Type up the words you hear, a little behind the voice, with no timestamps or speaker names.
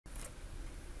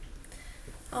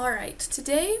Alright,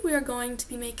 today we are going to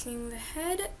be making the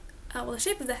head, the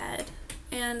shape of the head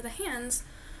and the hands,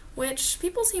 which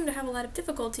people seem to have a lot of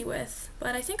difficulty with,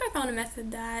 but I think I found a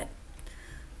method that,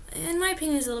 in my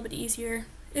opinion, is a little bit easier.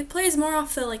 It plays more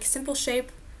off the simple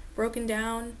shape, broken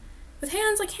down. With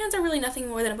hands, hands are really nothing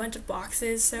more than a bunch of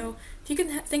boxes, so if you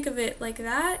can think of it like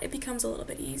that, it becomes a little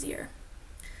bit easier.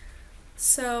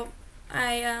 So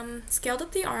I scaled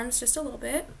up the arms just a little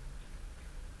bit.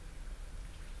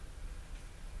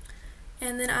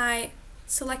 And then I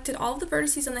selected all of the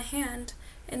vertices on the hand,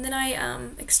 and then I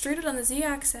extruded on the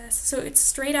z-axis so it's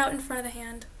straight out in front of the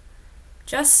hand.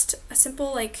 Just a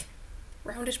simple,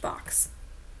 roundish box.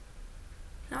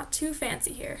 Not too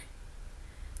fancy here.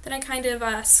 Then I kind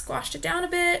of squashed it down a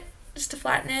bit, just to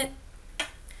flatten it.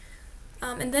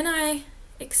 And then I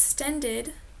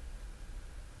extended,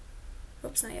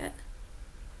 whoops, not yet.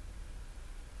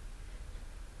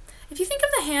 If you think of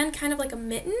the hand kind of like a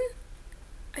mitten,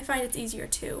 I find it's easier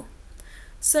too.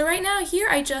 So right now here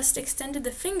I just extended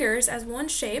the fingers as one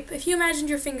shape. If you imagined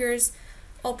your fingers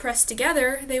all pressed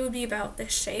together, they would be about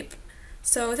this shape.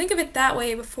 So think of it that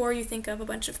way before you think of a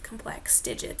bunch of complex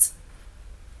digits.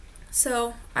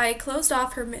 So I closed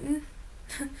off her mitten,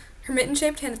 her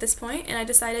mitten-shaped hand at this point, and I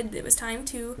decided it was time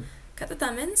to cut the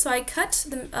thumb in. So I cut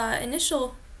the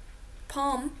initial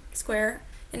palm square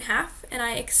in half, and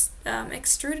I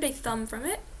extruded a thumb from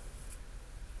it,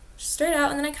 straight out,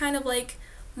 and then I kind of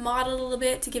modeled a little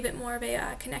bit to give it more of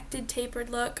a connected, tapered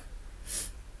look.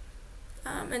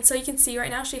 And so you can see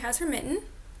right now she has her mitten,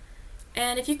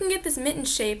 and if you can get this mitten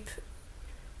shape,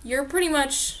 you're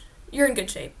in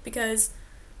good shape, because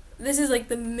this is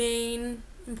the main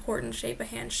important shape a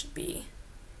hand should be.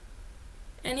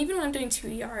 And even when I'm doing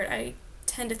 2D art, I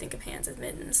tend to think of hands as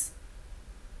mittens.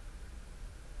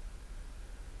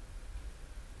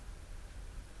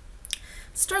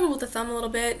 Struggle with the thumb a little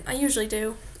bit. I usually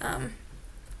do.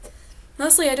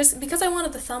 Mostly because I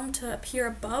wanted the thumb to appear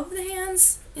above the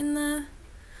hands in the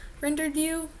rendered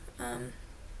view.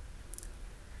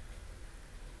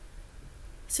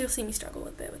 So you'll see me struggle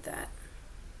a bit with that.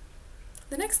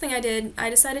 The next thing I did, I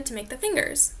decided to make the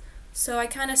fingers. So I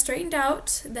kind of straightened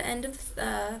out the end of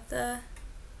the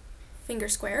finger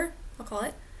square, I'll call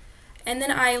it. And then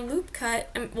I loop cut,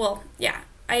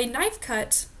 I knife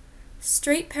cut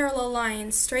straight parallel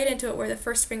lines straight into it where the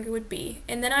first finger would be.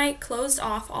 And then I closed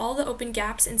off all the open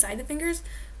gaps inside the fingers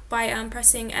by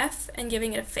pressing F and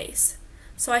giving it a face.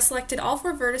 So I selected all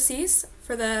 4 vertices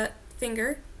for the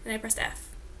finger, and I pressed F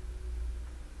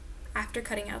after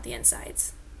cutting out the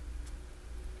insides.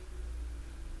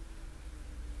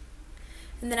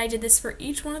 And then I did this for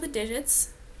each one of the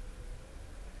digits.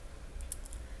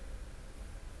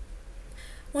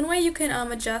 One way you can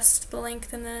adjust the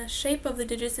length and the shape of the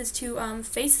digits is to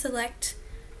face select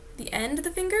the end of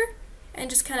the finger and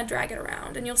just kind of drag it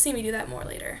around, and you'll see me do that more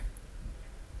later.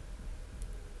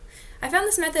 I found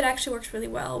this method actually works really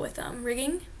well with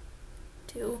rigging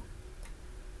too,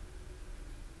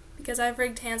 because I've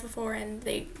rigged hands before and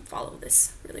they follow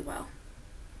this really well.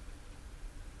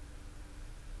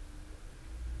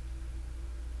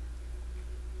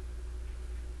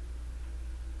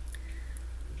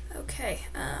 Okay,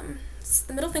 so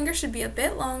the middle finger should be a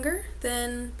bit longer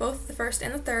than both the first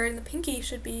and the third, and the pinky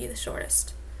should be the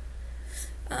shortest.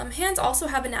 Hands also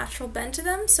have a natural bend to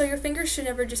them, so your fingers should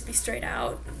never just be straight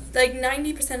out.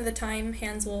 90% of the time,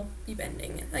 hands will be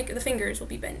bending. The fingers will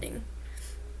be bending,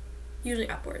 usually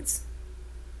upwards,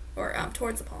 or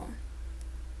towards the palm.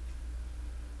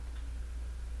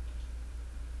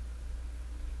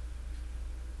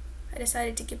 I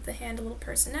decided to give the hand a little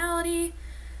personality.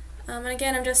 And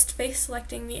again, I'm just face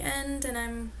selecting the end, and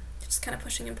I'm just kind of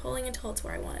pushing and pulling until it's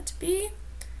where I want it to be.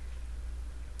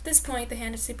 At this point, the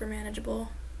hand is super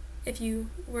manageable if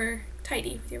you were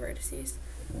tidy with your vertices.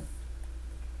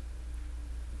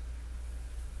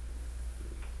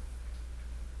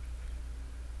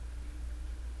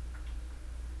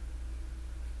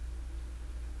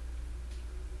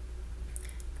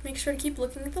 Make sure to keep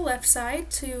looking at the left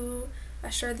side to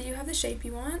assure that you have the shape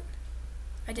you want.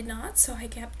 I did not, so I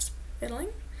kept fiddling.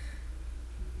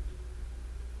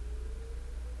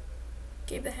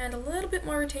 Gave the hand a little bit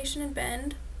more rotation and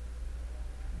bend.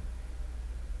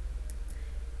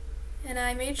 And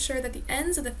I made sure that the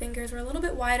ends of the fingers were a little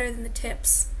bit wider than the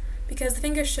tips, because the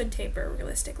fingers should taper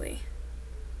realistically.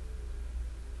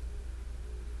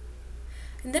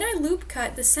 And then I loop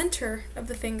cut the center of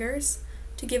the fingers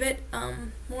to give it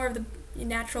more of the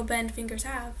natural bend fingers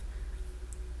have.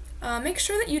 Make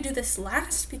sure that you do this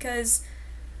last, because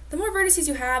the more vertices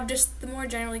you have, just the more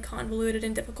generally convoluted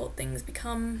and difficult things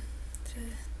become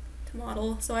to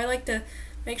model. So I like to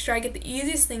make sure I get the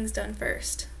easiest things done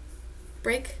first.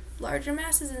 Break larger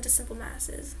masses into simple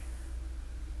masses.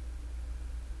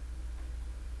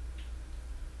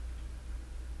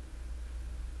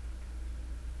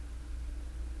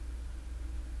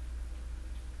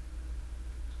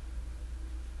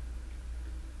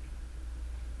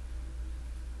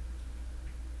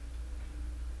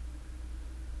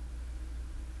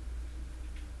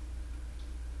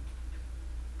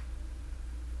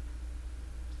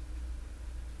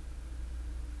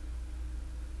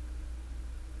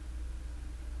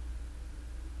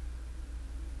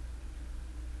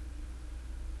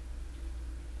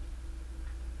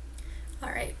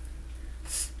 Alright,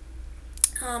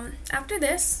 after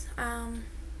this,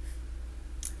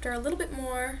 after a little bit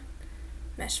more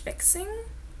mesh fixing,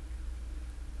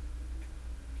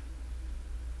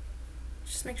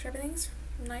 just make sure everything's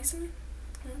nice and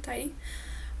tidy,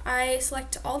 I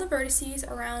select all the vertices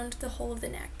around the whole of the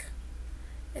neck,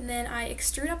 and then I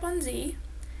extrude up on Z,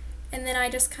 and then I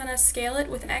just kind of scale it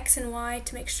with X and Y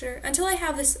to make sure, until I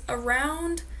have this a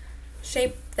round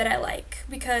shape that I like,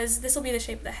 because this will be the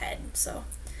shape of the head. So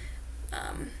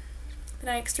then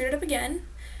I extrude it up again,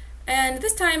 and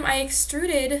this time I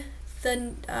extruded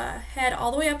the head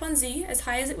all the way up on Z, as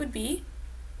high as it would be.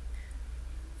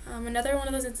 Another one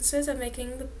of those instances of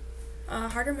making the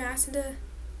larger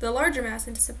mass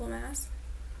into simple mass.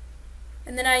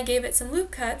 And then I gave it some loop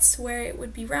cuts where it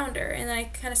would be rounder, and I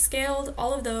kind of scaled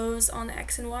all of those on the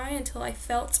X and Y until I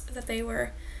felt that they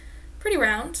were pretty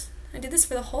round. I did this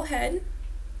for the whole head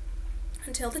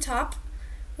until the top,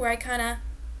 where I kind of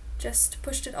just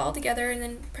pushed it all together and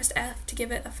then pressed F to give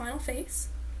it a final face.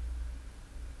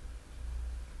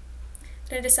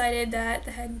 Then I decided that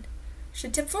the head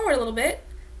should tip forward a little bit,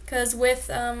 because with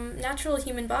natural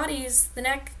human bodies, the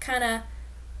neck kind of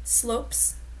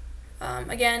slopes.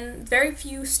 Again, very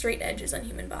few straight edges on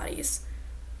human bodies.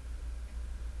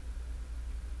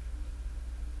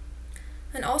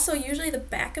 And also, usually the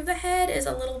back of the head is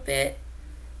a little bit,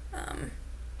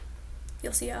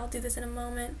 you'll see I'll do this in a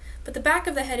moment, but the back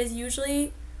of the head is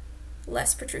usually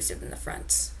less protrusive than the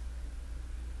front.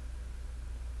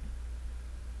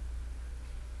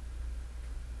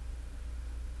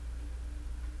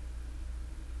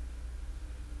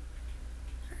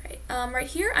 Alright, right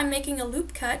here I'm making a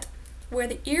loop cut where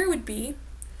the ear would be,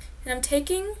 and I'm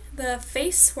taking the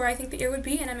face where I think the ear would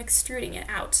be and I'm extruding it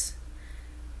out.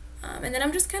 And then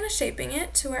I'm just kind of shaping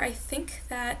it to where I think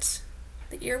that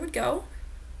the ear would go.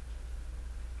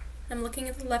 I'm looking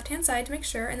at the left-hand side to make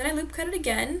sure, and then I loop cut it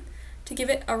again to give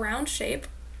it a round shape.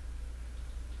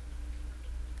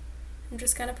 I'm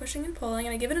just kind of pushing and pulling,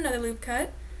 and I give it another loop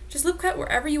cut. Just loop cut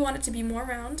wherever you want it to be more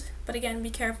round, but again, be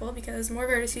careful because more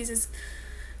vertices is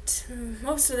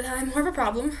most of the time more of a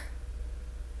problem.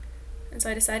 And so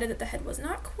I decided that the head was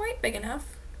not quite big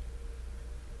enough.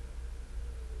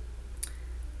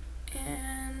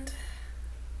 And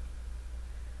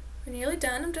we're nearly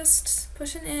done. I'm just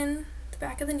pushing in the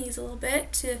back of the knees a little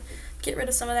bit to get rid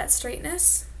of some of that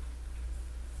straightness.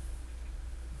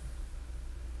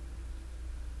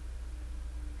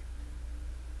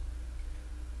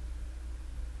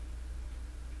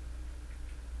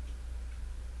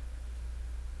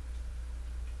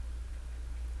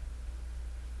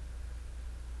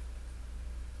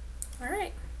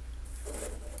 Alright.